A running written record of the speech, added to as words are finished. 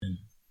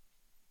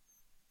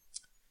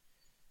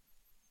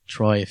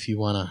Troy, if you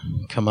want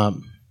to come up.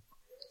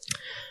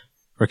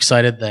 We're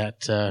excited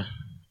that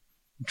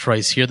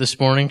Troy's here this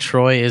morning.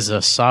 Troy is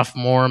a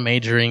sophomore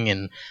majoring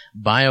in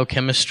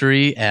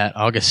biochemistry at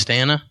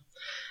Augustana,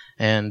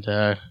 and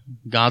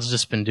God's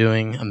just been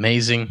doing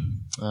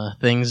amazing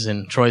things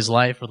in Troy's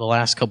life for the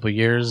last couple of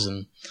years,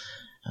 and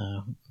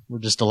we're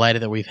just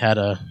delighted that we've had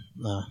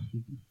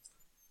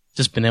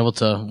just been able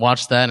to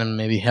watch that and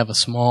maybe have a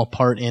small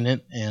part in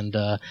it. And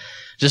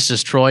just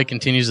as Troy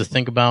continues to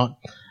think about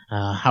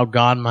how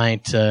God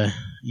might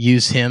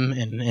use him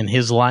in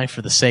his life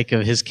for the sake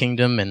of his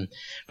kingdom and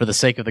for the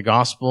sake of the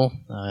gospel,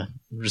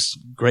 we're just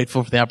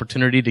grateful for the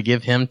opportunity to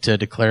give him to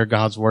declare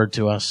God's word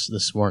to us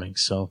this morning.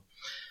 So,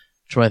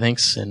 Troy,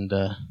 thanks, and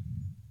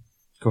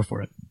go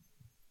for it.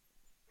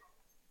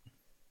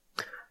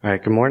 All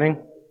right, good morning.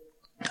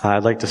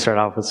 I'd like to start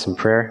off with some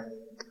prayer.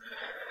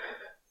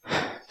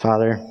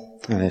 Father,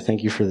 I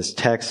thank you for this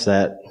text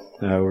that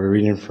we're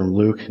reading from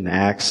Luke and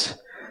Acts,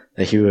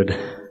 that he would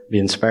be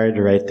inspired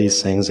to write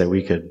these things, that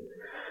we could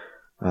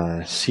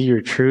see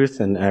your truth,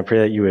 and I pray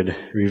that you would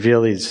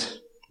reveal these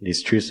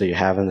truths that you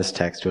have in this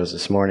text to us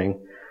this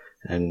morning,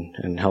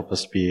 and help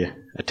us be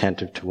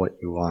attentive to what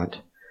you want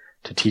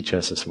to teach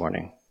us this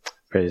morning. I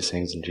pray these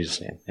things in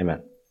Jesus' name.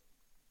 Amen.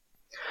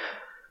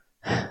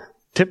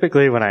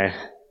 Typically, when I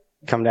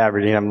come to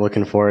Aberdeen, I'm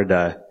looking forward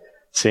to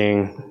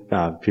seeing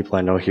people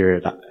I know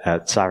here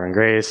at Sovereign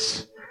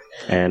Grace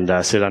and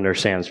sit under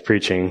Sam's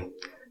preaching,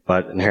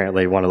 but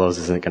inherently one of those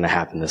isn't going to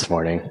happen this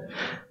morning.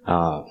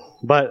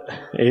 But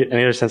in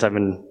either sense, I've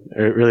been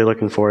really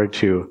looking forward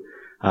to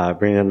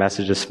bringing the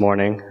message this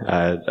morning.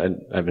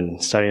 I've been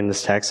studying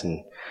this text, and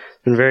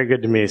it's been very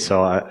good to me,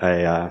 so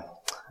I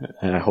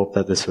hope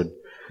that this would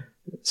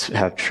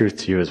have truth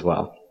to you as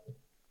well.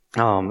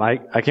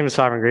 I came to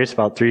Sovereign Grace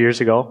about 3 years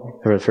ago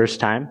for the first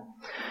time,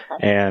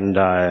 and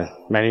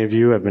many of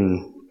you have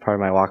been part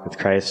of my walk with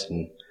Christ,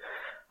 and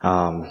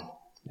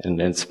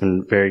it's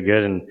been very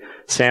good. And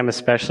Sam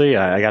especially,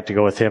 I got to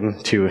go with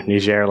him to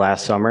Niger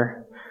last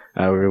summer.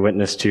 We were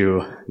witness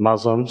to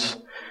Muslims,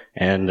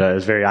 and it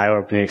was a very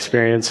eye-opening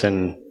experience,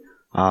 and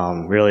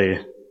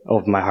really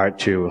opened my heart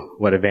to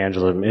what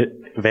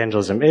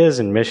evangelism is,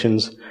 and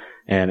missions,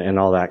 and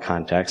all that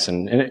context.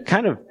 And it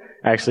kind of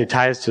actually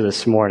ties to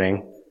this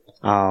morning,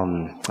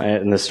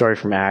 and the story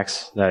from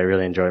Acts that I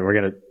really enjoyed. We're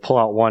going to pull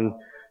out one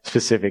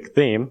specific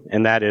theme,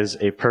 and that is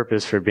a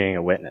purpose for being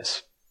a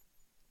witness.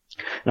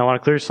 And I want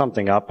to clear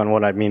something up, and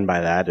what I mean by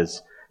that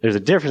is there's a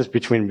difference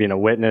between being a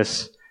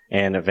witness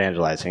and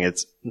evangelizing.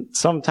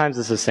 Sometimes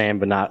it's the same,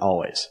 but not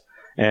always.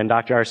 And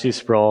Dr. R.C.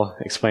 Sproul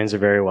explains it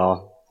very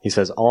well. He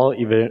says, all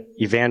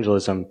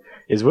evangelism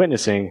is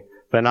witnessing,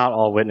 but not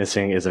all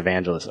witnessing is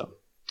evangelism.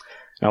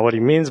 Now, what he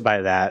means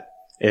by that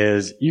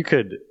is you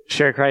could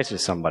share Christ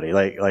with somebody,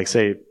 like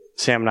say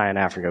Sam and I in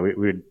Africa. We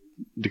would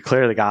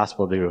declare the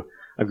gospel to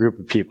a group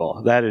of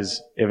people. That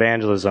is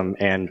evangelism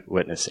and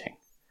witnessing.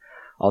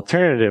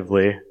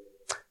 Alternatively,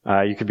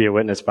 you could be a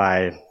witness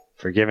by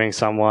forgiving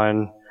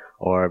someone,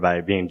 or by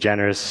being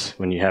generous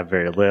when you have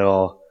very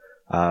little,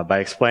 by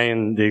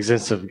explaining the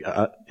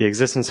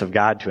existence of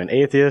God to an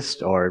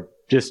atheist, or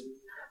just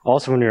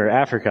also when we were in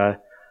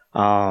Africa,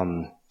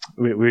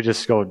 we would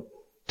just go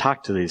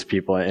talk to these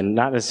people and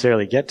not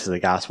necessarily get to the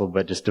gospel,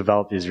 but just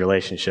develop these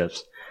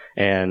relationships.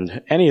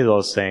 And any of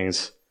those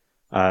things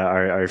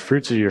are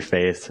fruits of your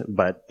faith,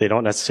 but they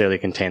don't necessarily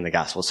contain the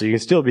gospel. So you can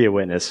still be a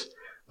witness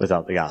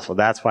without the gospel.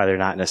 That's why they're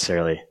not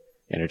necessarily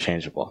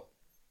interchangeable.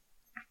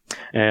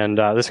 And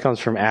this comes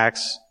from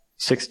Acts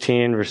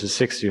 16, verses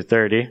 6 through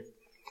 30.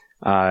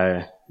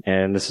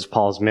 And this is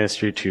Paul's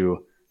ministry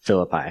to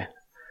Philippi.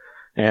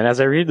 And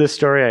as I read this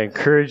story, I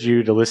encourage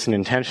you to listen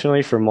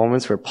intentionally for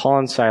moments where Paul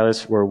and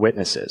Silas were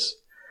witnesses,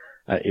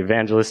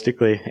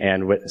 evangelistically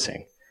and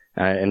witnessing,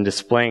 and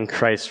displaying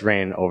Christ's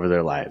reign over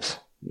their lives.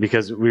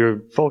 Because we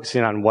were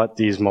focusing on what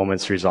these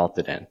moments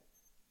resulted in.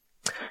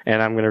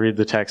 And I'm going to read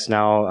the text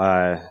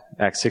now,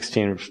 Acts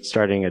 16,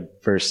 starting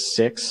at verse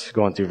 6,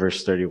 going through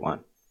verse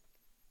 31.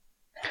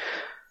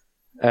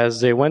 As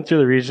they went through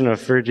the region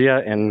of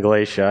Phrygia and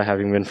Galatia,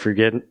 having been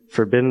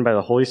forbidden by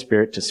the Holy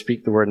Spirit to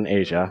speak the word in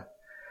Asia,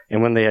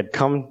 and when they had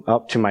come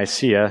up to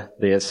Mysia,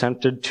 they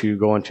attempted to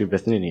go into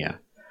Bithynia.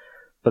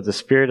 But the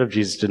Spirit of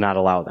Jesus did not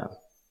allow them.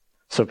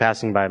 So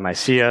passing by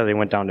Mysia, they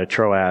went down to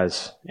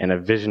Troas, and a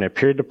vision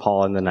appeared to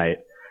Paul in the night.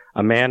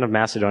 A man of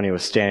Macedonia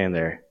was standing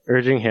there,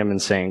 urging him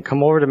and saying,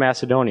 "Come over to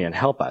Macedonia and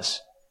help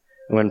us."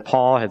 And when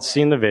Paul had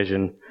seen the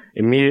vision,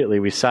 immediately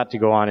we sought to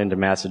go on into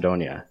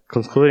Macedonia,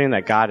 concluding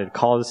that God had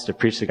called us to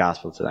preach the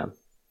gospel to them.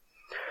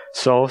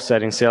 So,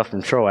 setting sail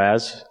from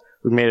Troas,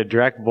 we made a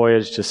direct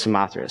voyage to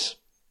Samothrace,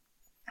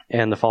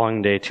 and the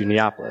following day to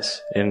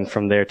Neapolis, and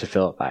from there to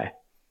Philippi,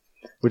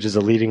 which is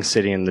a leading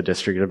city in the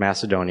district of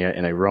Macedonia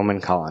in a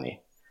Roman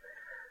colony.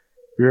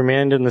 We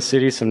remained in the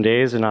city some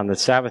days, and on the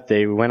Sabbath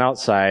day we went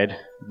outside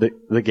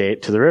the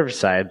gate to the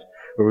riverside,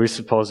 where we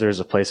supposed there was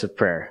a place of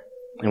prayer.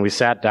 And we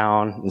sat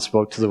down and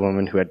spoke to the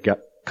woman who had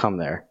come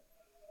there.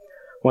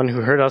 One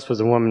who heard us was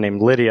a woman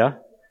named Lydia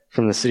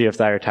from the city of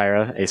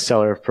Thyatira, a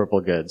seller of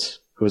purple goods,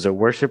 who was a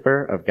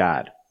worshiper of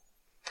God.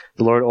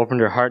 The Lord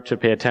opened her heart to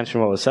pay attention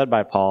to what was said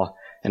by Paul,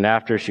 and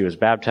after she was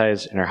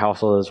baptized and her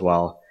household as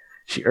well,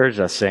 she urged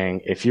us,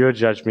 saying, "If you have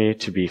judged me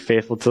to be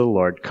faithful to the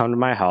Lord, come to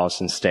my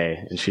house and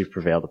stay," and she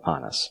prevailed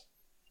upon us.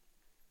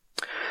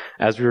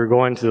 As we were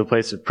going to the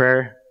place of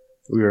prayer,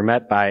 we were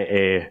met by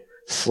a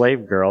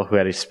slave girl who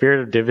had a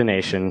spirit of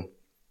divination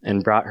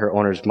and brought her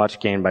owners much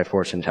gain by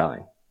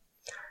fortune-telling.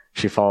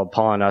 She followed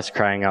Paul and us,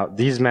 crying out,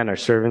 "These men are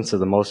servants of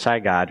the Most High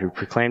God, who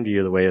proclaim to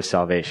you the way of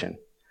salvation."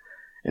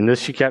 And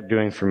this she kept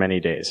doing for many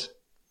days.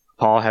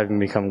 Paul, having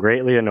become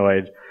greatly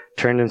annoyed,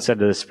 turned and said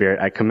to the spirit,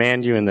 "I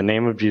command you in the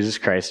name of Jesus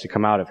Christ to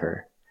come out of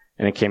her."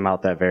 And it came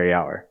out that very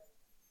hour.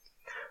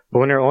 But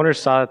when her owners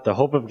saw that the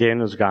hope of gain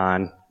was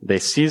gone, they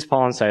seized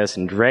Paul and Silas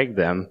and dragged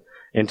them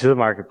into the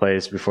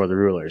marketplace before the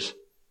rulers.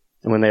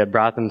 And when they had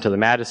brought them to the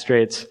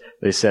magistrates,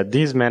 they said,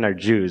 "These men are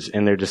Jews,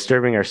 and they're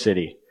disturbing our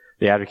city.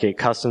 They advocate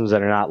customs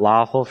that are not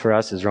lawful for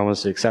us as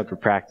Romans to accept or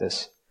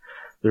practice."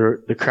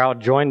 The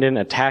crowd joined in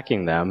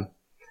attacking them,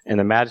 and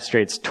the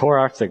magistrates tore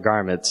off their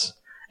garments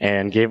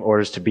and gave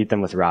orders to beat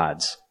them with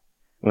rods.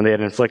 When they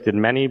had inflicted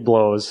many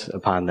blows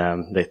upon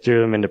them, they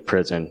threw them into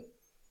prison,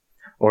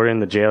 ordering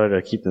the jailer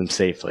to keep them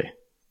safely.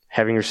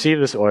 Having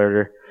received this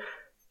order,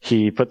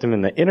 he put them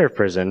in the inner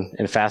prison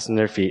and fastened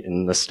their feet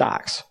in the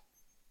stocks.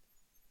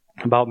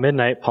 About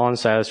midnight, Paul and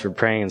Silas were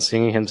praying and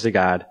singing hymns to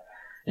God,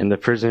 and the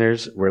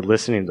prisoners were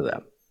listening to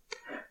them.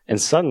 And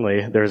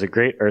suddenly there was a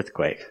great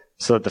earthquake,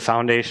 so that the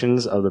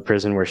foundations of the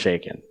prison were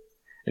shaken.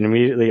 And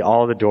immediately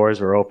all the doors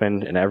were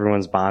opened, and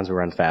everyone's bonds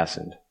were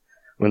unfastened.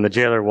 When the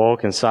jailer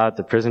woke and saw that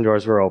the prison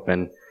doors were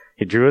open,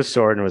 he drew his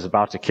sword and was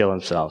about to kill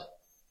himself,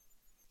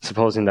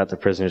 supposing that the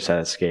prisoners had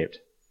escaped.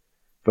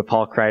 But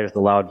Paul cried with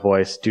a loud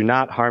voice, "Do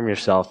not harm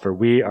yourself, for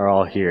we are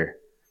all here."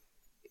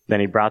 Then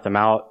he brought them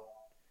out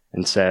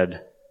and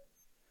said,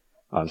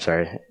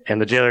 And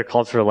the jailer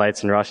called for the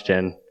lights and rushed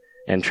in,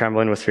 and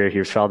trembling with fear,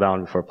 he fell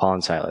down before Paul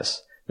and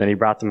Silas. Then he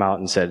brought them out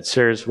and said,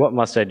 "Sirs, what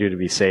must I do to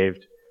be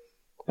saved?"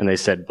 And they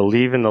said,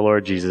 "Believe in the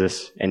Lord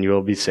Jesus, and you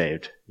will be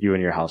saved, you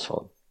and your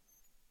household."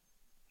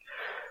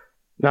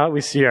 Now that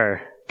we see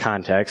our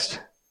context,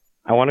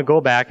 I want to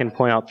go back and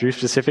point out 3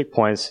 specific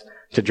points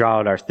to draw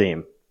out our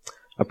theme,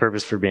 a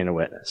purpose for being a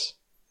witness.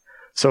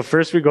 So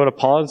first we go to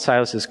Paul and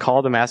Silas'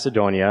 call to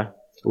Macedonia,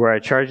 where I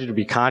charge you to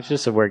be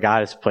conscious of where God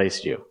has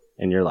placed you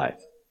in your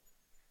life.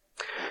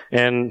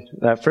 And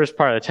that first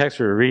part of the text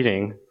we were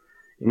reading,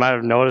 you might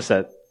have noticed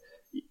that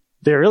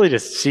they're really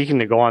just seeking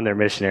to go on their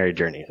missionary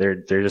journey.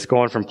 They're just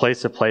going from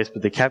place to place,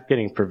 but they kept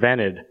getting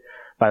prevented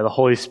by the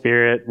Holy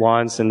Spirit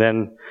once, and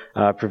then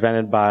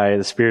prevented by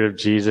the Spirit of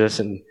Jesus.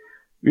 And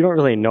we don't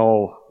really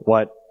know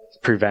what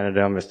prevented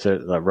them, if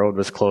the road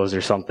was closed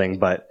or something,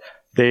 but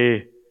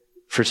they,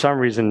 for some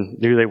reason,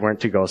 knew they weren't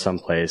to go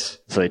someplace,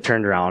 so they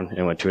turned around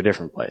and went to a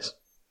different place.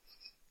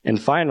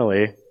 And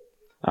finally,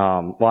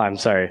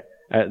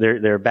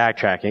 they're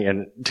backtracking.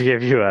 And to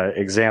give you an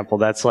example,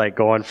 that's like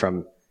going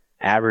from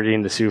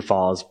Aberdeen to Sioux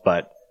Falls,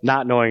 but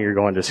not knowing you're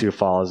going to Sioux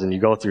Falls, and you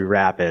go through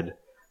Rapid,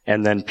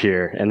 and then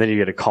Pierre, and then you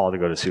get a call to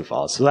go to Sioux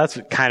Falls. So that's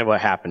kind of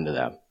what happened to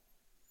them.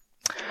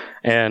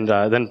 And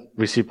then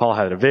we see Paul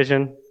had a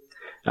vision.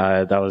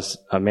 That was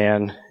a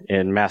man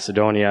in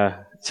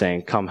Macedonia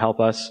saying, "Come help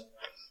us."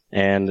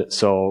 And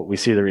so we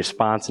see the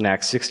response in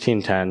Acts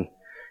 16:10.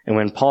 And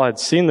when Paul had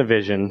seen the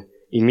vision,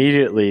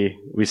 immediately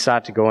we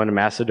sought to go into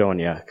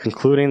Macedonia,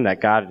 concluding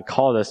that God had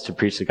called us to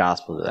preach the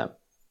gospel to them.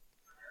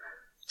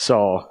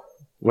 So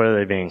what are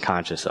they being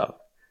conscious of?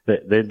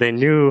 They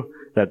knew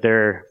that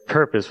their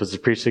purpose was to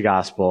preach the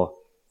gospel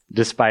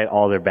despite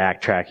all their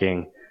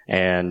backtracking.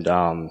 And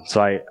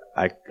so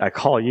I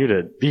call you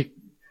to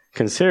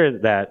consider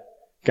that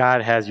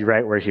God has you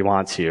right where he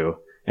wants you.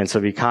 And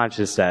so be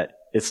conscious that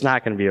it's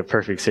not going to be a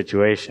perfect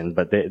situation,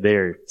 but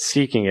they're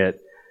seeking it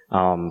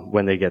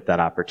when they get that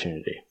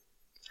opportunity.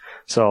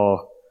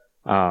 So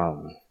but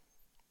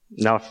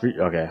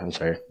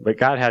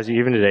God has you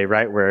even today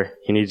right where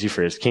he needs you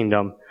for his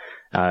kingdom,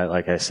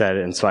 like I said.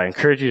 And so I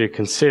encourage you to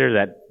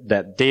consider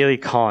that daily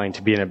calling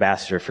to be an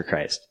ambassador for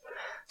Christ.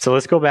 So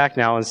let's go back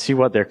now and see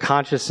what their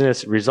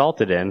consciousness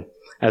resulted in,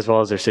 as well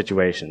as their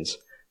situations,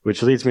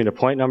 which leads me to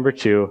point number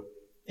 2.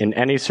 In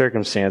any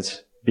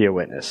circumstance, be a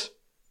witness.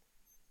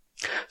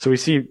 So we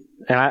see,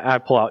 and I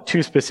pull out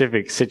 2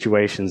 specific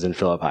situations in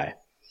Philippi.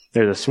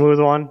 There's a smooth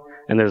one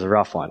and there's a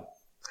rough one.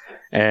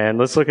 And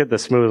let's look at the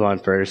smooth one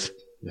first,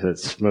 because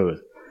it's smooth.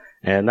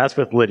 And that's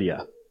with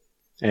Lydia.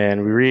 And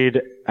I'm going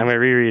to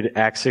reread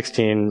Acts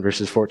 16,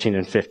 verses 14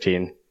 and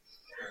 15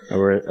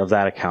 of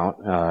that account.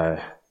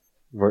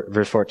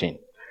 Verse 14.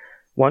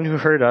 One who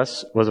heard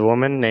us was a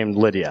woman named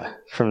Lydia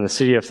from the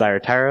city of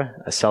Thyatira,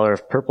 a seller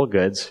of purple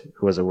goods,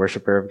 who was a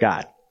worshiper of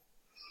God.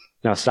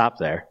 Now stop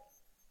there.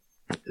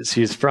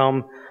 She's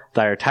from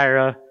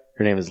Thyatira.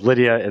 Her name is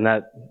Lydia. And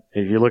that,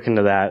 if you look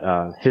into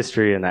that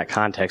history and that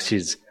context,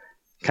 she's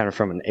kind of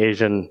from an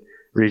Asian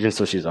region,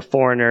 so she's a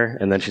foreigner.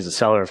 And then she's a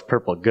seller of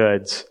purple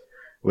goods,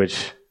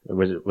 which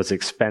was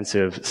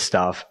expensive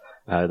stuff,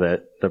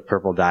 the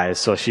purple dyes.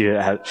 So she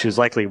was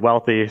likely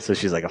wealthy. So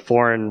she's like a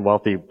foreign,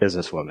 wealthy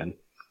businesswoman.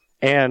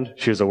 And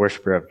she was a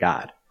worshiper of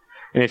God.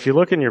 And if you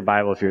look in your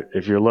Bible,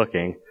 if you're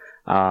looking,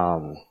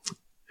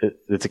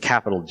 it's a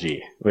capital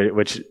G,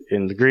 which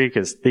in the Greek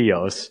is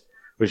theos,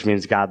 which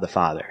means God the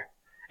Father.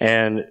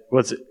 And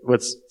what's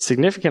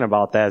significant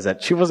about that is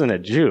that she wasn't a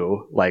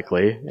Jew,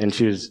 likely,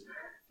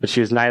 but she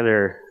was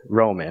neither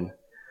Roman,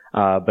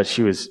 but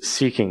she was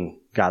seeking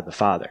God the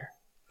Father.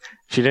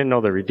 She didn't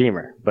know the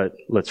Redeemer, but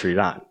let's read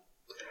on.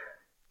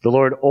 The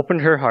Lord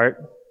opened her heart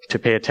to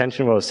pay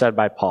attention to what was said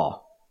by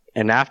Paul.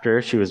 And after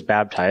she was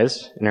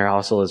baptized in her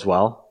household as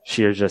well,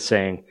 she was just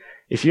saying,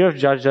 if you have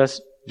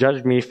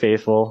judged me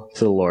faithful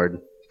to the Lord,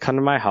 come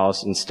to my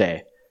house and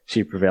stay.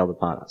 She prevailed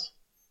upon us.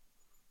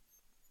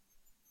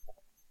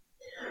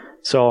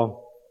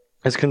 So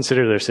let's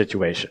consider their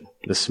situation,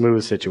 the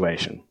smooth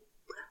situation.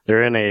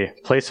 They're in a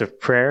place of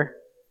prayer,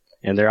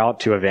 and they're out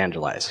to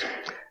evangelize.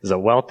 There's a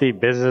wealthy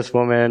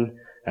businesswoman,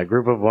 a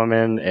group of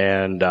women,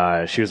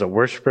 and she was a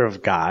worshiper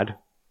of God.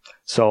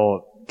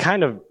 So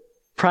kind of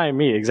prime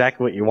me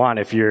exactly what you want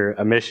if you're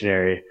a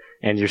missionary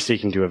and you're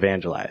seeking to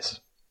evangelize.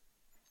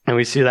 And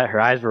we see that her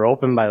eyes were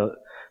opened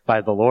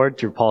by the Lord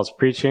through Paul's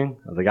preaching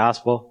of the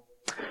gospel.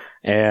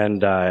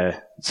 And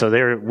so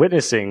they were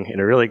witnessing in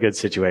a really good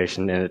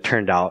situation, and it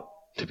turned out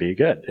to be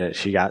good.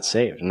 She got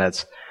saved. And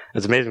that's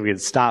amazing. We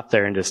could stop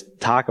there and just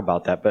talk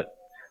about that, but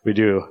we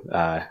do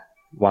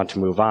want to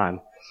move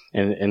on.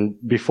 And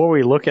before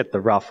we look at the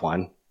rough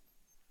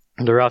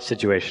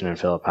situation in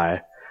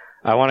Philippi,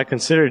 I want to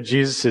consider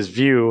Jesus'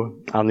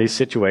 view on these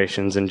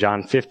situations in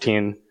John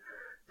 15,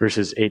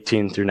 verses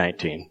 18 through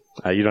 19.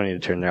 You don't need to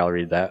turn there. I'll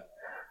read that.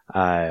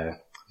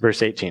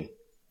 Verse 18.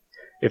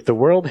 If the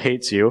world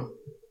hates you,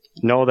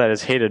 know that it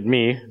has hated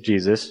me,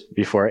 Jesus,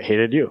 before it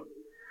hated you.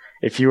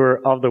 If you were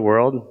of the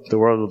world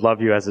would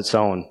love you as its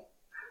own.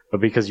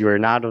 But because you are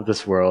not of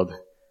this world,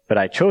 but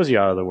I chose you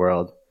out of the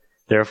world,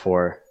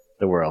 therefore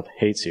the world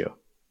hates you.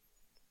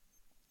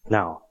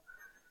 Now,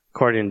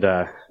 according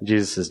to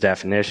Jesus'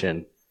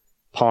 definition,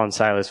 Paul and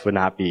Silas would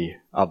not be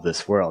of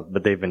this world,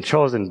 but they've been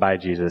chosen by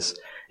Jesus,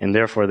 and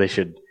therefore they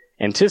should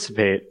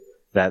anticipate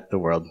that the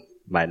world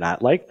might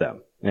not like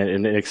them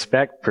and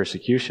expect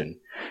persecution.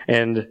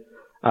 And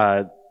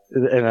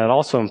it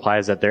also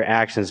implies that their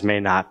actions may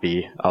not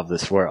be of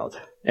this world.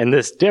 And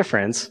this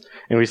difference,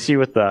 and we see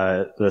with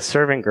the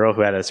servant girl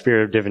who had a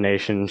spirit of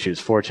divination, she was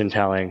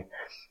fortune-telling,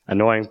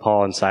 annoying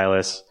Paul and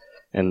Silas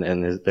and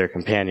their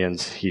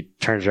companions. He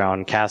turns around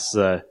and casts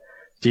the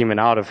demon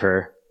out of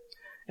her,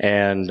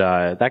 and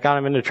that got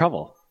them into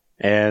trouble.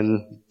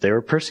 And they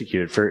were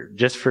persecuted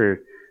for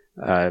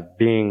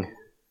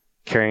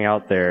carrying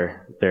out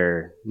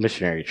their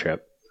missionary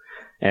trip.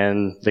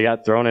 And they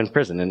got thrown in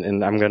prison.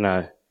 And I'm going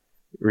to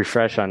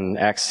refresh on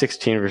Acts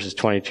 16, verses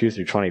 22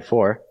 through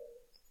 24.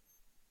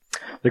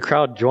 The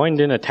crowd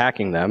joined in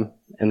attacking them,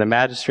 and the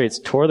magistrates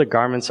tore the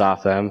garments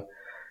off them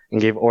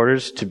and gave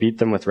orders to beat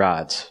them with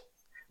rods.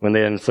 When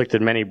they had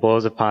inflicted many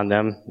blows upon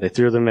them, they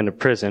threw them into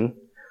prison,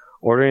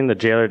 ordering the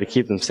jailer to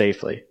keep them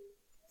safely.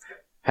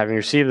 Having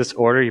received this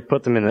order, he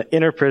put them in the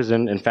inner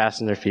prison and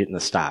fastened their feet in the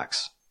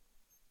stocks.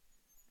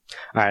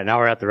 All right, now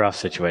we're at the rough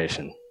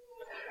situation.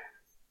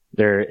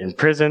 They're in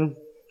prison,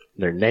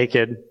 they're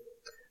naked,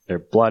 they're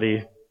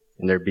bloody,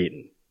 and they're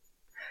beaten.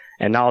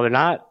 And now they're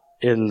not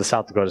in the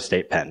South Dakota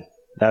State Pen.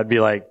 That would be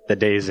like the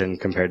Days Inn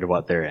compared to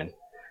what they're in.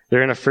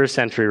 They're in a first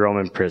century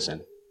Roman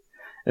prison.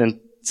 And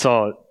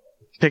so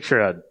picture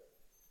a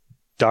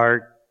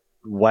dark,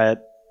 wet,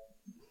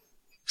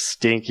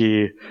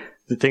 stinky,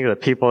 think of the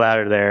people that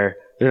are there.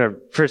 They're in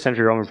a first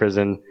century Roman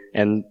prison,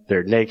 and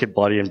they're naked,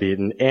 bloody, and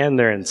beaten, and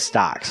they're in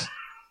stocks.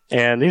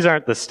 And these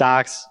aren't the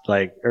stocks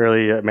like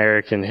early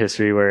American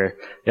history where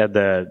you had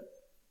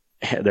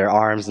their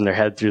arms and their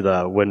head through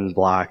the wooden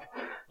block.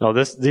 No,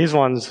 these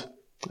ones,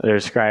 they're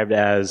described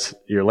as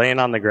you're laying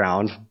on the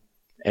ground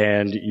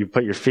and you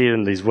put your feet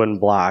in these wooden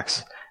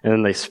blocks, and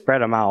then they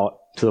spread them out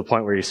to the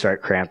point where you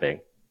start cramping.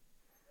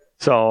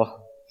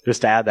 So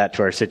just to add that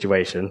to our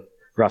situation,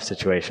 rough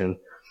situation,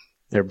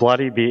 they're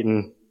bloody,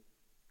 beaten,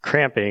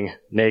 cramping,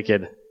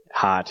 naked,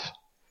 hot,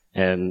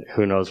 and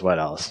who knows what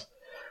else.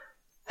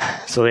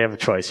 So they have a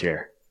choice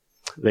here.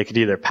 They could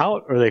either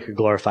pout or they could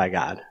glorify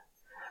God.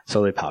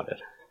 So they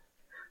pouted.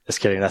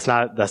 Just kidding. That's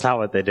not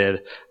what they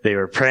did. They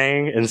were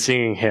praying and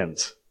singing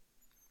hymns.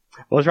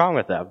 What was wrong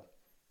with them?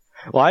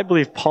 Well, I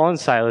believe Paul and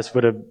Silas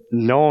would have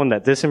known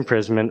that this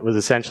imprisonment was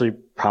essentially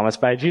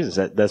promised by Jesus.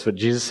 That's what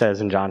Jesus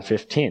says in John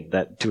 15,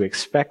 that to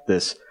expect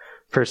this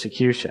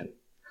persecution.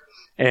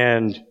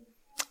 And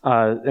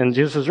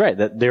Jesus was right,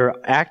 that they were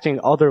acting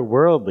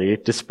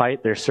otherworldly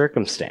despite their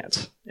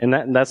circumstance.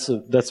 And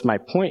that's my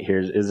point here,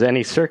 is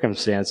any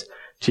circumstance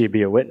to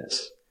be a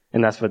witness.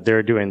 And that's what they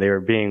were doing. They were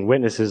being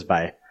witnesses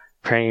by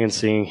praying and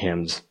singing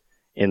hymns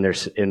in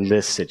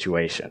this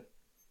situation.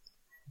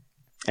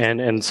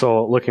 And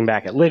so looking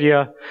back at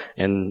Lydia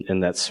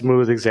and that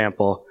smooth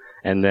example,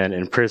 and then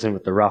in prison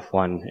with the rough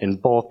one, in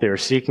both they were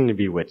seeking to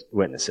be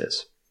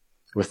witnesses.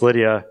 With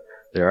Lydia,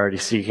 they're already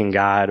seeking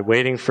God,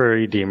 waiting for a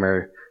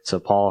Redeemer. So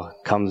Paul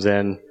comes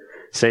in,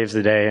 saves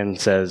the day, and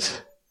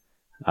says,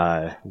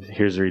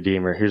 here's a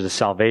Redeemer, here's a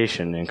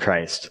salvation in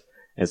Christ.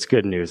 It's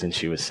good news, and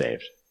she was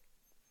saved.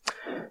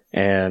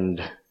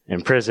 And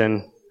in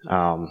prison,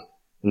 and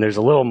there's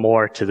a little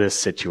more to this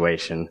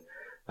situation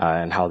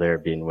and how they're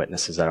being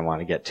witnesses that I want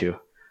to get to.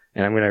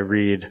 And I'm going to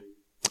read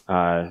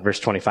verse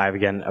 25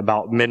 again.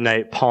 About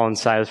midnight, Paul and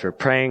Silas were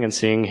praying and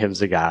singing hymns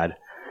to God,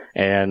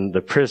 and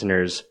the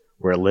prisoners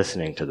were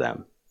listening to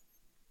them.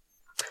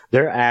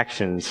 Their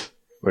actions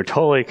were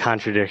totally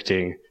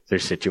contradicting their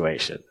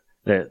situation.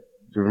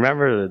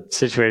 Remember the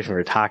situation we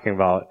were talking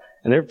about,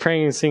 and they're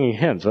praying and singing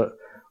hymns.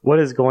 What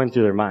is going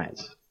through their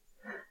minds?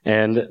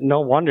 And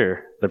no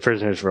wonder the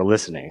prisoners were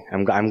listening.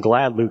 I'm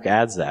glad Luke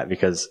adds that,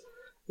 because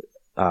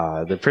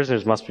the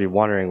prisoners must be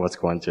wondering what's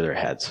going through their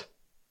heads.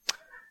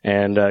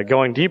 And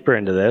going deeper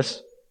into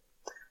this,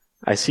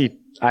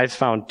 I've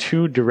found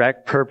two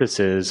direct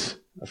purposes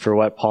for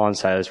what Paul and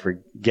Silas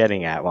were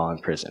getting at while in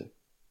prison.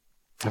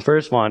 The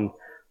first one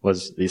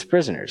was these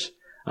prisoners.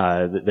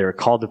 They were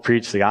called to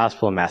preach the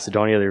gospel in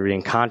Macedonia. They were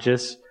being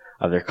conscious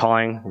of their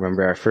calling.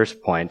 Remember our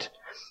first point.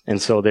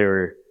 And so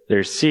they're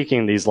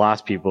seeking these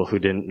lost people who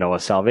didn't know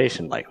of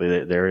salvation.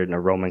 Likely they're in a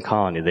Roman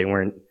colony. They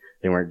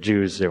weren't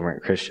Jews. They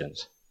weren't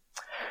Christians.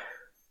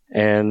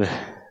 And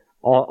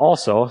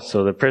also,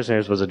 so the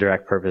prisoners was a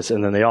direct purpose.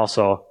 And then they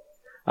also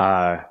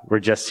were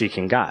just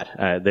seeking God.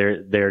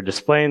 They're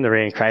displaying the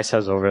reign Christ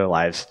has over their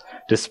lives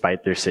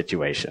despite their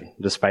situation,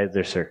 despite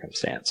their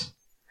circumstance.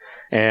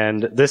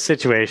 And this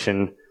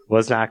situation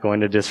was not going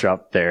to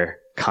disrupt their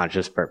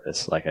conscious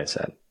purpose, like I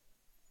said.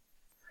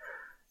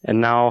 And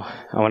now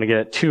I want to get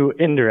at two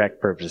indirect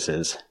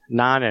purposes,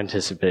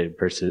 non-anticipated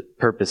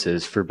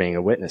purposes for being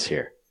a witness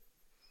here.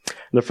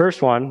 The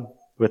first one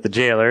with the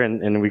jailer,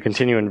 and we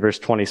continue in verse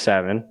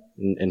 27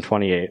 and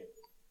 28.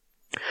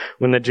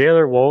 When the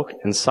jailer woke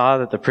and saw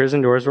that the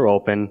prison doors were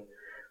open,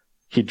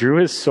 he drew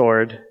his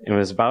sword and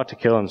was about to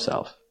kill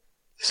himself,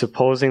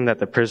 supposing that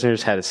the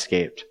prisoners had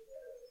escaped.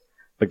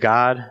 But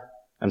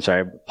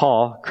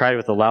Paul cried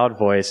with a loud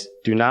voice,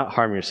 "Do not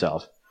harm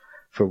yourself,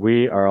 for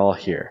we are all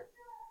here."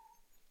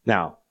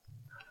 Now,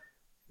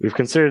 we've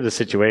considered the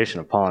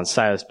situation of Paul and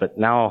Silas, but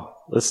now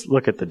let's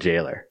look at the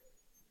jailer.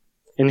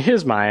 In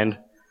his mind,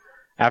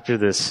 after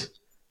this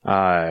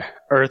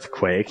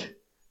earthquake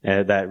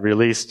that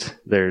released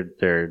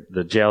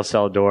the jail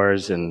cell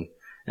doors and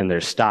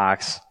their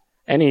stocks,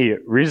 any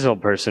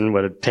reasonable person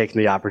would have taken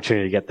the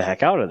opportunity to get the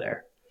heck out of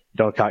there.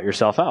 Don't count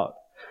yourself out.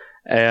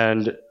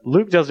 And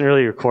Luke doesn't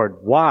really record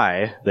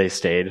why they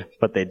stayed,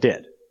 but they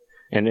did.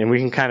 And we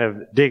can kind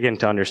of dig in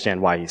to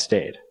understand why he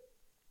stayed,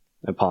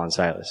 Paul and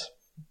Silas.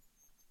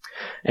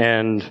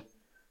 And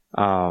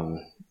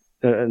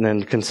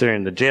then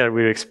considering the jailer,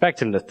 we would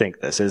expect him to think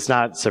this. It's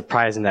not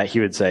surprising that he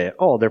would say,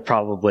 "Oh, they're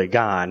probably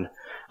gone.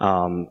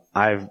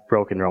 I've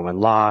broken Roman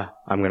law.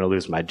 I'm going to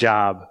lose my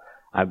job.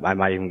 I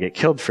might even get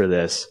killed for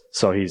this."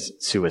 So he's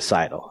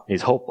suicidal.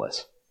 He's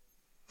hopeless.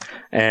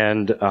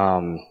 And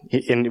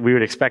we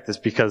would expect this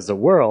because the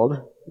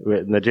world,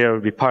 the jailer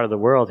would be part of the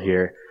world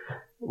here,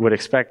 would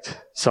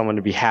expect someone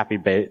to be happy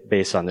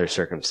based on their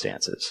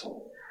circumstances.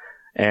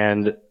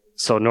 And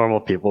so normal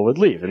people would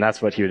leave, and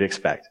that's what he would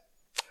expect.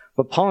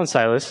 But Paul and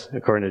Silas,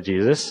 according to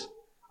Jesus,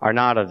 are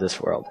not of this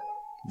world.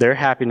 Their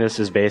happiness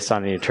is based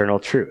on the eternal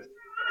truth,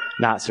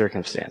 not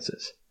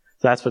circumstances.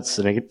 So that's what's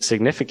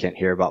significant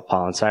here about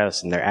Paul and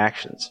Silas and their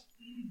actions.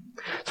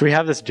 So we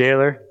have this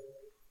jailer.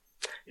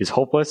 He's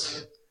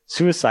hopeless,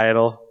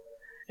 suicidal,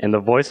 and the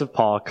voice of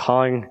Paul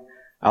calling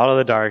out of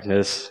the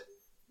darkness,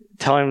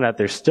 telling him that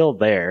they're still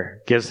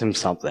there, gives him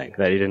something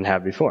that he didn't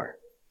have before.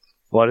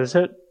 What is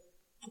it?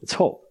 It's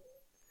hope.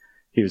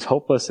 He was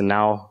hopeless, and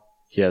now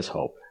he has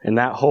hope. And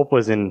that hope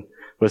was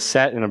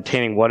set in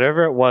obtaining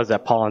whatever it was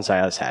that Paul and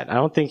Silas had. I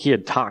don't think he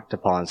had talked to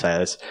Paul and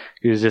Silas.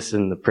 He was just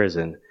in the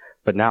prison.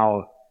 But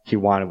now he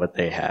wanted what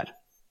they had.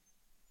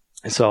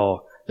 And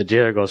so the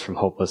jailer goes from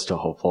hopeless to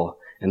hopeful.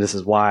 And this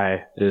is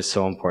why it is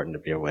so important to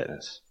be a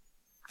witness.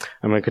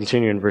 I'm going to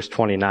continue in verse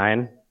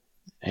 29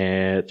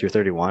 through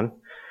 31.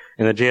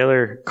 And the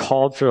jailer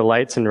called for the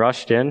lights and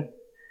rushed in.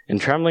 And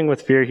trembling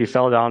with fear, he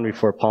fell down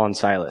before Paul and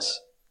Silas.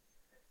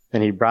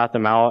 Then he brought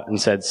them out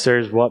and said,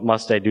 "Sirs, what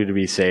must I do to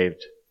be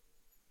saved?"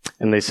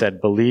 And they said,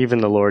 "Believe in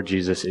the Lord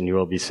Jesus, and you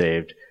will be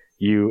saved,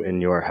 you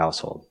and your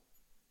household."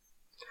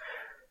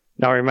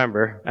 Now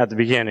remember, at the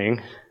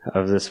beginning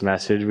of this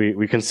message,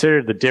 we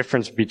considered the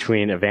difference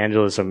between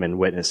evangelism and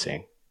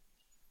witnessing.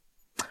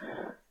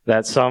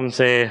 That some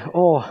say,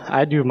 "Oh,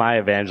 I do my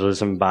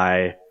evangelism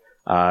by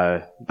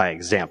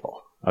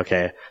example."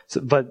 Okay,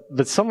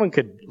 but someone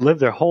could live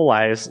their whole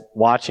lives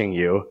watching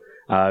you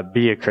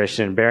be a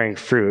Christian, bearing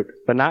fruit,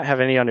 but not have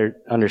any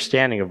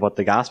understanding of what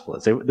the gospel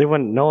is. They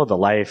wouldn't know the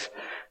life,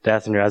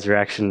 death, and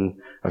resurrection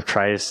of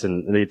Christ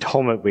and the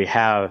atonement we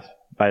have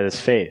by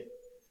this faith.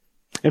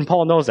 And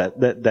Paul knows that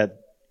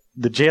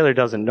the jailer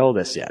doesn't know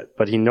this yet,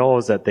 but he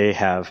knows that they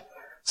have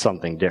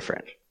something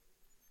different.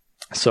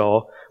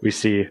 So we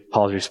see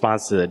Paul's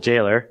response to the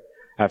jailer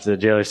after the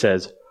jailer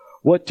says,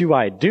 "What do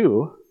I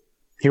do?"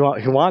 He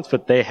wants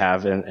what they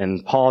have,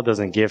 and Paul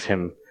doesn't give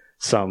him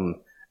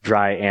some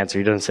dry answer.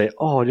 He doesn't say,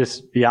 "Oh,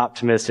 just be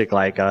optimistic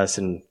like us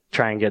and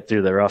try and get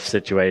through the rough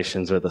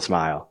situations with a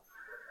smile.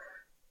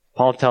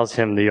 Paul tells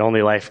him the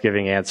only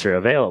life-giving answer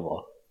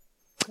available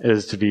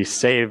is to be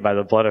saved by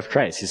the blood of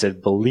Christ. He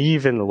said,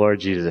 believe in the Lord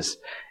Jesus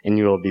and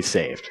you will be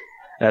saved.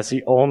 That's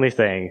the only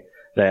thing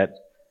that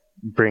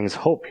brings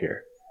hope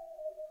here.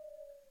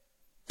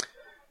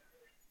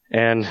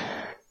 And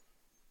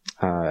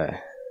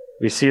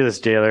we see this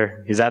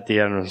jailer, he's at the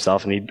end of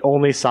himself, and he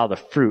only saw the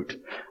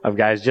fruit of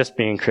guys just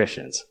being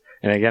Christians.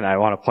 And again, I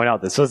want to point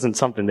out, this wasn't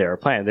something they were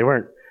planning. They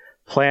weren't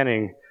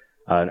planning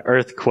an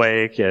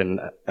earthquake, and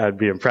I'd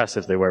be impressed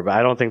if they were, but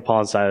I don't think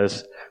Paul and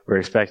Silas were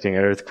expecting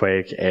an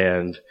earthquake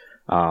and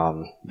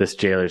this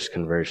jailer's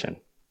conversion.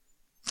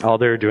 All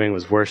they were doing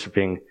was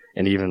worshiping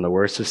in even the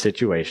worst of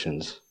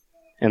situations,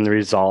 and the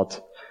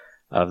result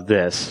of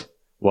this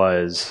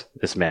was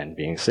this man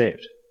being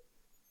saved.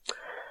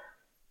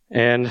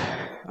 And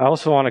I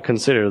also want to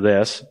consider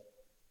this,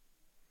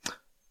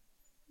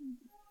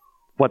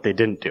 what they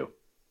didn't do.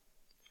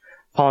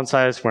 Paul and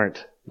Silas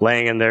weren't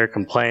laying in there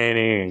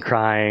complaining and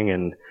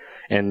crying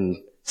and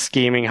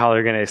scheming how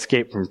they're going to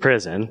escape from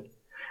prison.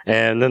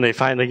 And then they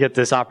finally get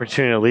this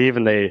opportunity to leave,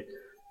 and they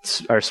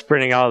are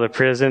sprinting out of the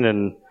prison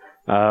and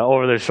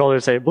over their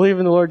shoulders say, believe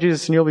in the Lord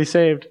Jesus and you'll be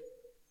saved.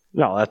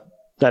 No,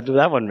 that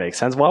wouldn't make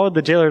sense. Why would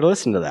the jailer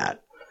listen to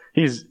that?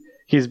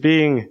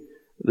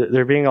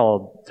 They're being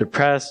all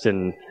depressed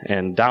and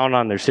down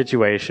on their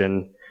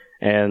situation,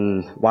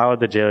 and why would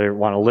the jailer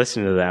want to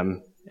listen to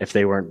them if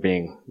they weren't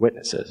being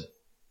witnesses?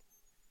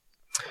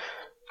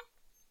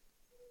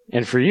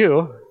 And for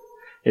you,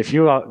 if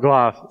you go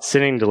off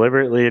sinning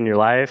deliberately in your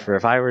life, or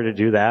if I were to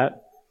do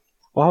that,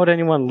 why would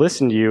anyone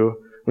listen to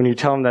you when you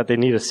tell them that they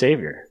need a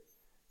Savior?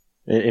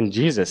 In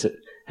Jesus,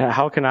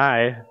 how can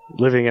I,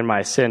 living in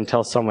my sin,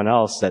 tell someone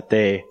else that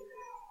they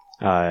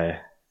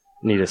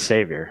need a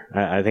Savior?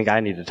 I think I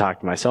need to talk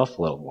to myself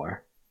a little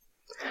more.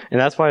 And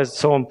that's why it's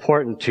so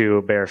important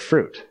to bear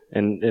fruit,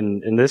 and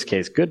in this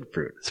case, good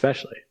fruit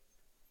especially.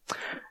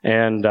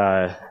 And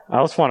I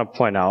also want to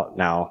point out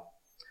now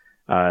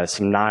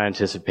some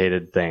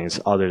non-anticipated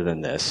things other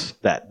than this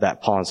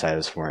that Paul and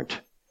Silas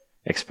weren't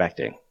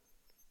expecting,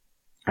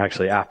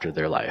 actually after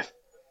their life.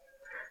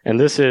 And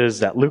this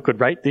is that Luke would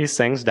write these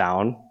things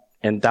down,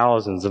 and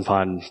thousands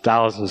upon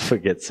thousands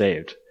would get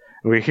saved.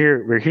 We're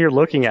here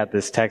looking at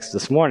this text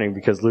this morning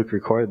because Luke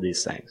recorded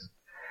these things.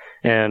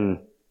 And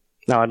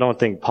now I don't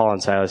think Paul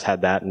and Silas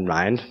had that in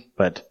mind,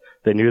 but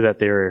they knew that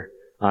they were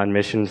on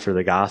mission for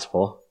the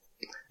gospel.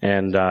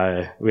 And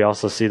we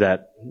also see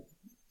that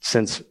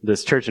since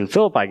this church in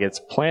Philippi gets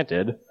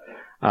planted,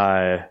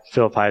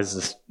 Philippi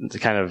is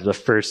kind of the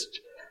first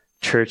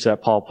church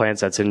that Paul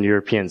plants that's in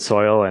European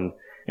soil, and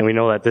we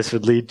know that this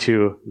would lead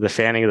to the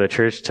fanning of the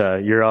church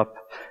to Europe,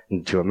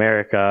 and to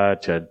America,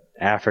 to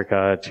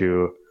Africa,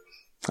 to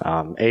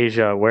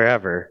Asia,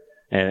 wherever.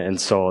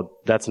 And so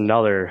that's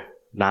another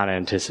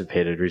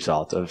non-anticipated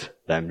result of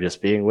them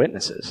just being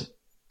witnesses.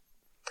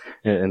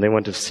 And they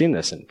wouldn't have seen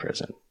this in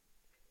prison.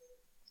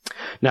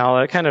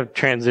 Now, that kind of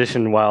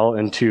transitioned well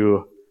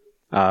into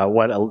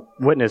what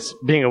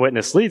being a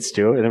witness leads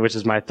to, and which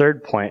is my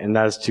third point, and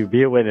that is to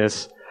be a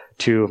witness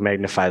to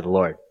magnify the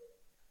Lord.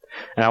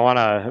 And I want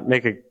to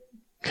make a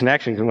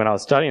connection, because when I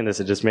was studying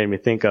this, it just made me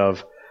think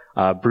of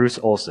Bruce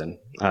Olson.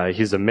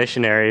 He's a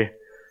missionary.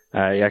 He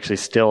actually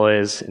still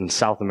is in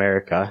South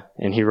America,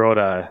 and he wrote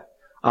a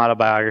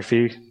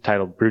autobiography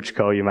titled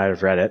Bruchko. You might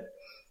have read it.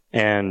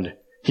 And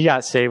he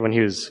got saved when he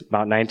was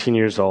about 19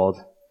 years old,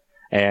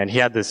 and he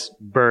had this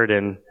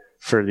burden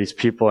for these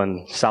people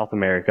in South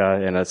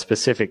America in a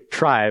specific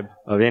tribe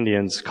of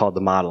Indians called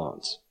the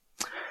Modelones.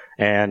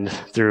 And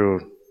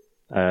through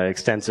an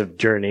extensive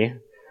journey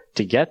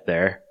to get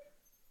there,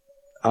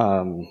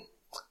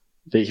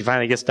 he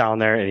finally gets down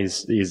there, and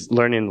he's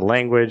learning the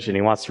language, and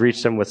he wants to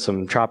reach them with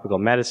some tropical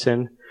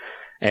medicine.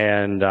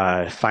 And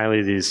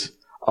finally, these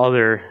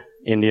other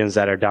Indians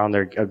that are down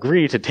there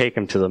agree to take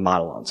him to the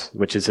Modelones,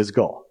 which is his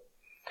goal.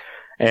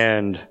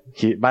 And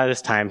by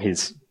this time,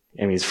 he's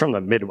from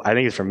I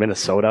think he's from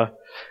Minnesota.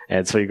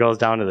 And so he goes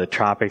down to the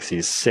tropics.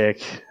 He's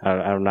sick.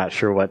 I'm not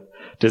sure what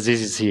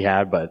diseases he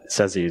had, but it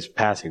says he's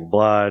passing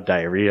blood,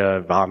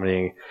 diarrhea,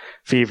 vomiting,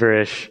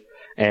 feverish.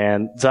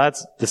 And so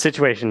that's the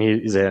situation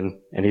he's in.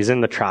 And he's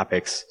in the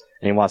tropics,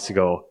 and he wants to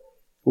go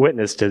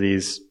witness to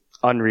these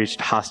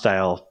unreached,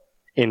 hostile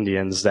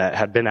Indians that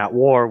had been at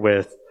war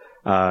with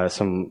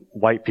some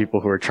white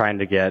people who were trying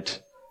to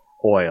get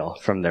oil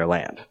from their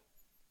land.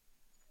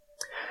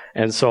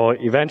 And so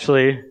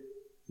eventually,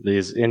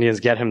 these Indians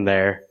get him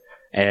there,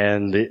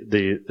 and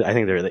I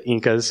think they're the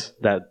Incas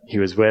that he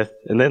was with.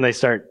 And then they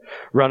start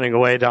running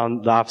away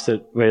down the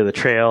opposite way of the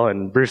trail,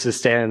 and Bruce is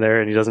standing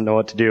there, and he doesn't know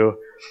what to do.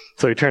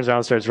 So he turns around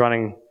and starts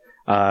running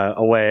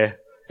away,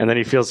 and then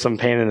he feels some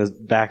pain in the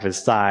back of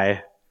his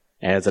thigh,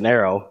 and it's an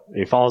arrow.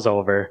 He falls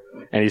over,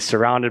 and he's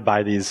surrounded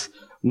by these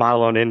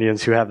Modelone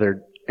Indians who have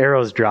their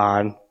arrows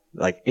drawn,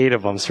 like 8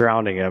 of them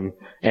surrounding him,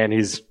 and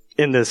he's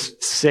in this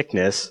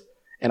sickness.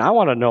 And I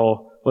want to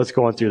know what's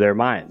going through their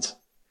minds.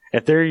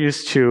 If they're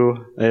used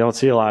to, they don't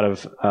see a lot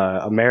of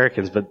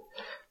Americans, but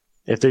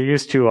if they're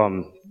used to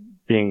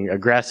being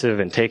aggressive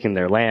and taking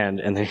their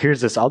land. And then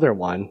here's this other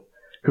one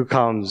who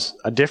comes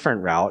a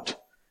different route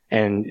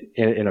and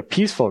in a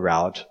peaceful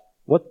route.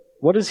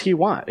 What does he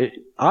want?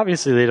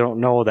 Obviously, they don't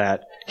know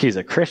that he's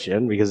a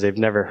Christian because they've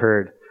never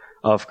heard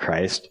of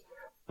Christ,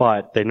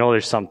 but they know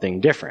there's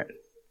something different.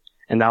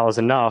 And that was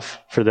enough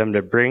for them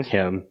to bring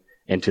him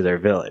into their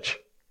village.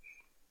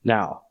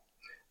 Now,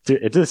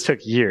 it just took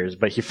years,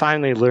 but he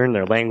finally learned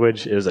their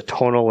language. It was a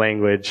tonal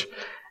language,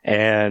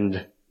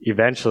 and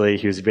eventually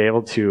he was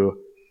able to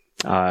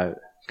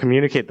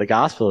communicate the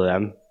gospel to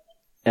them,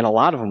 and a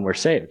lot of them were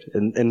saved.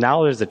 And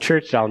now there's a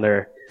church down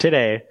there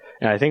today,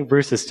 and I think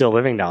Bruce is still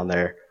living down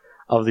there,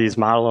 of these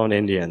Modelone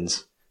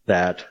Indians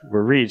that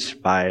were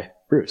reached by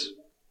Bruce.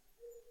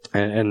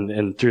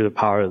 And through the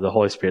power of the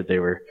Holy Spirit, they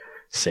were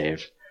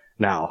saved.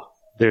 Now,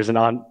 there's a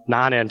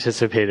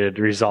non-anticipated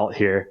result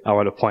here I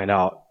want to point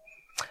out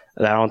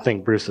that I don't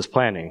think Bruce was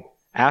planning.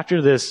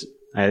 After this,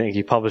 I think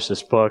he published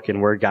this book and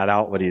word got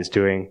out what he's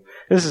doing.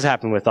 This has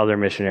happened with other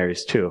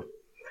missionaries too.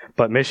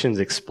 But missions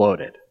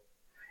exploded.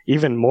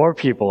 Even more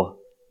people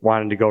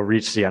wanted to go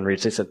reach the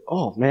unreached. They said,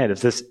 oh man, if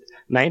this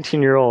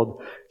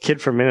 19-year-old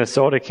kid from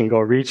Minnesota can go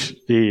reach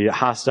the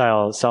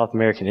hostile South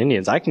American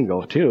Indians, I can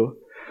go too.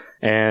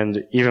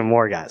 And even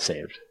more got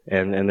saved.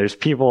 And there's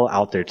people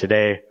out there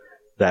today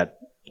that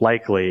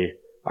likely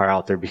are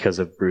out there because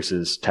of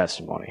Bruce's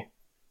testimony.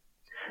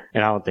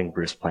 And I don't think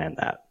Bruce planned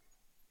that.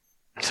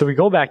 So we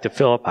go back to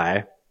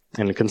Philippi,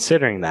 and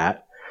considering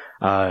that,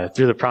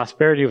 through the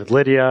prosperity with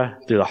Lydia,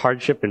 through the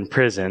hardship in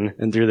prison,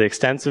 and through the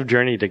extensive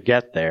journey to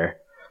get there,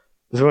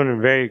 this would have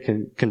been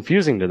very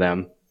confusing to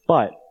them,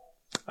 but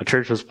a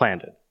church was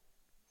planted.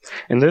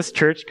 And this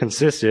church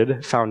consisted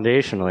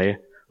foundationally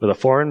with a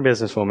foreign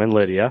businesswoman,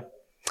 Lydia,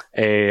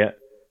 a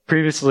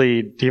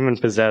previously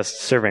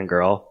demon-possessed servant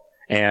girl,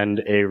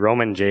 and a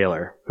Roman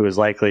jailer who was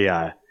likely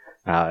a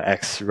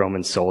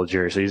ex-Roman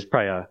soldier. So he's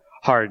probably a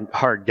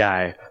hard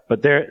guy.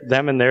 But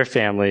them and their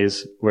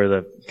families were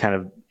the kind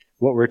of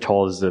what we're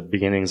told is the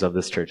beginnings of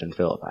this church in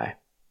Philippi.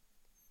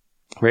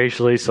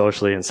 Racially,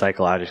 socially, and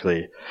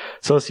psychologically,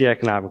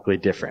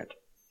 socioeconomically different.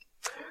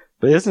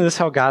 But isn't this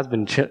how God's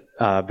been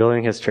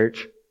building his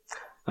church?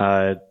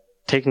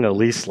 Taking the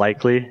least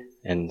likely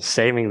and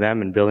saving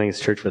them and building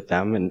his church with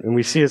them. And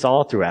we see this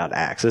all throughout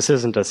Acts. This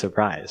isn't a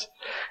surprise.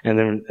 And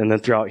then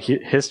throughout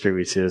history,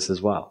 we see this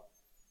as well.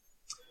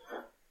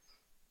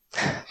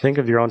 Think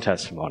of your own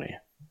testimony.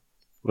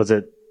 Was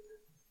it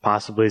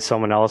possibly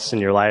someone else in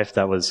your life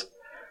that was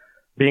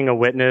being a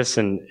witness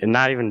and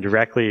not even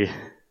directly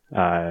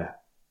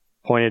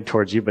pointed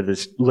towards you, but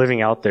is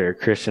living out their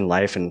Christian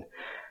life? And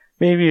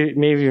maybe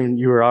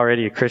you were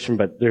already a Christian,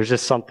 but there's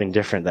just something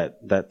different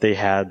that they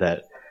had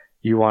that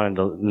you wanted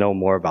to know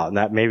more about. And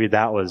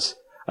that was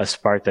a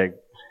spark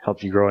that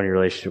helped you grow in your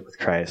relationship with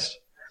Christ.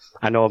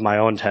 I know of my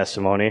own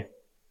testimony.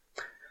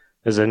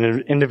 There's an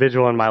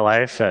individual in my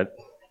life that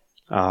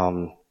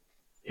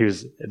he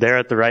was there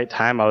at the right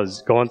time. I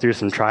was going through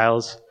some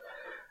trials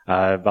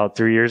about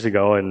 3 years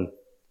ago, and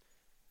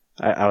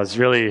I was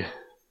really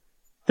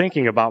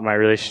thinking about my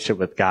relationship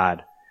with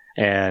God.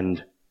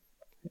 And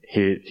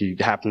he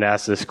happened to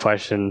ask this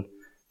question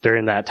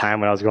during that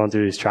time when I was going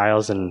through these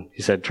trials, and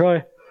he said,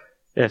 "Troy,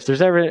 if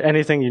there's ever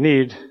anything you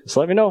need, just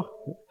let me know."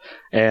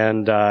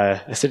 And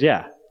I said,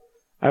 "Yeah,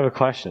 I have a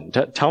question.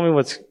 Tell me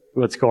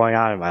what's going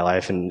on in my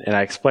life." And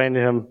I explained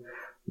to him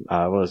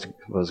what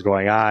was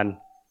going on,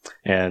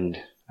 and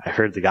I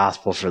heard the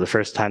gospel for the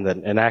first time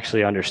and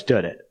actually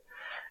understood it.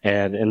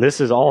 And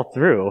this is all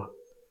through.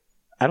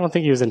 I don't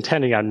think he was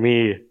intending on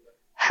me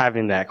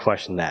having that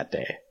question that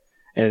day.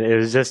 And it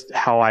was just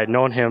how I'd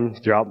known him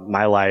throughout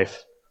my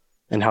life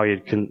and how he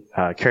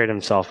had carried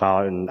himself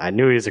out. And I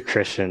knew he was a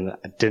Christian.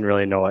 I didn't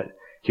really know what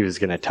he was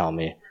going to tell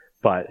me,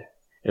 but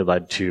it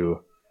led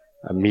to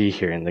me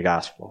hearing the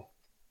gospel.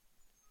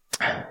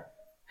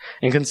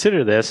 And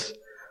consider this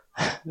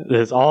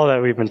all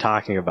that we've been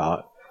talking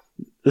about.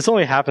 This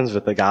only happens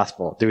with the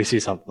gospel. Do we see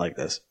something like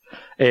this?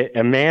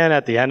 A man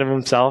at the end of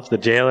himself, the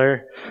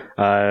jailer,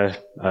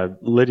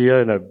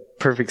 Lydia in a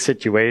perfect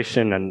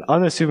situation, an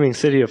unassuming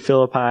city of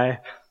Philippi,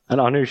 an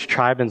unreached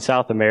tribe in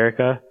South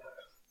America,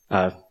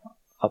 a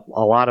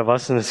lot of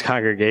us in this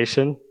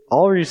congregation,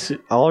 all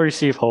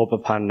receive hope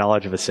upon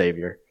knowledge of a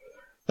Savior.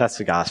 That's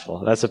the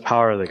gospel. That's the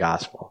power of the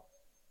gospel.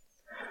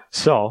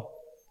 So,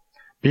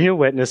 be a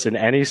witness in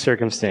any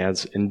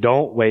circumstance, and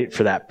don't wait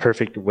for that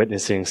perfect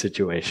witnessing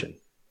situation.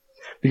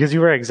 Because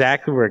you are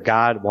exactly where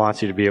God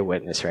wants you to be a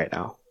witness right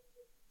now.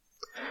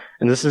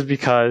 And this is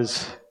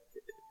because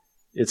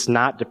it's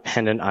not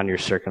dependent on your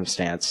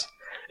circumstance.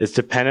 It's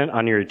dependent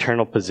on your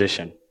eternal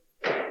position.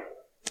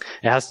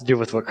 It has to do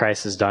with what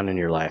Christ has done in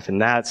your life.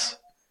 And that's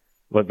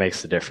what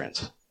makes the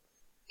difference.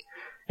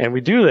 And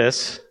we do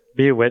this,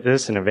 be a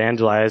witness and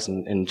evangelize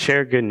and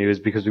share good news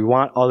because we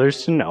want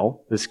others to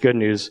know this good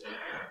news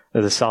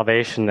of the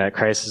salvation that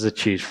Christ has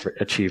achieved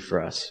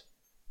for us.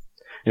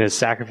 In his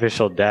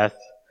sacrificial death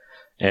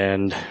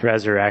and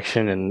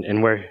resurrection,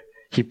 and where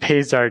he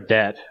pays our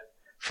debt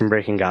from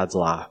breaking God's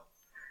law.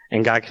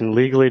 And God can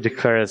legally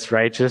declare us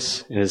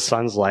righteous in his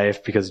Son's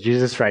life because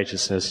Jesus'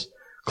 righteousness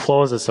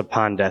clothes us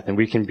upon death, and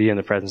we can be in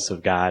the presence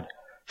of God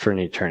for an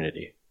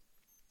eternity.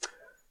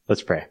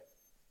 Let's pray.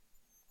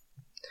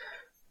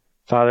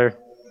 Father,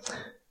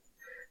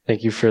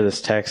 thank you for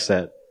this text,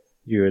 that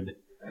you would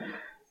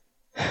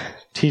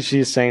teach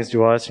these things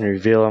to us and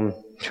reveal them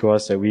to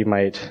us, that we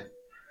might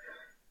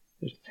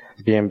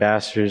be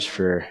ambassadors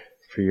for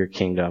your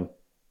kingdom.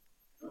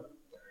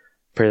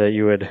 Pray that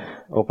you would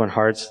open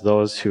hearts to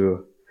those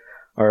who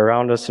are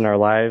around us in our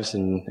lives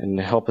and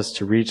help us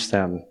to reach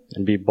them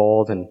and be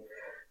bold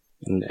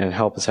and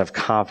help us have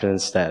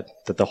confidence that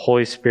the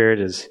Holy Spirit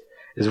is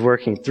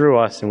working through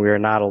us and we are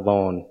not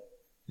alone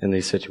in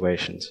these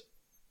situations.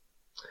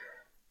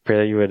 Pray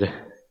that you would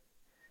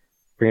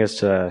bring us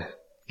to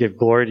give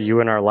glory to you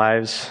in our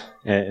lives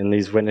in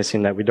these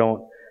witnessing, that we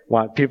don't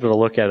want people to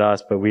look at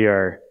us, but we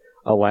are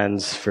a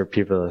lens for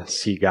people to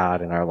see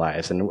God in our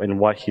lives and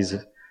what he's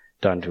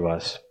done to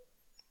us.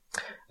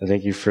 I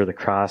thank you for the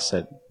cross,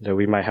 that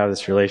we might have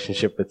this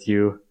relationship with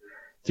you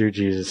through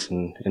Jesus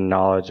and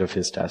knowledge of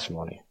his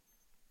testimony.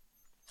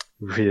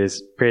 We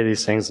pray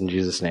these things in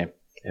Jesus' name.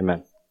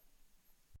 Amen.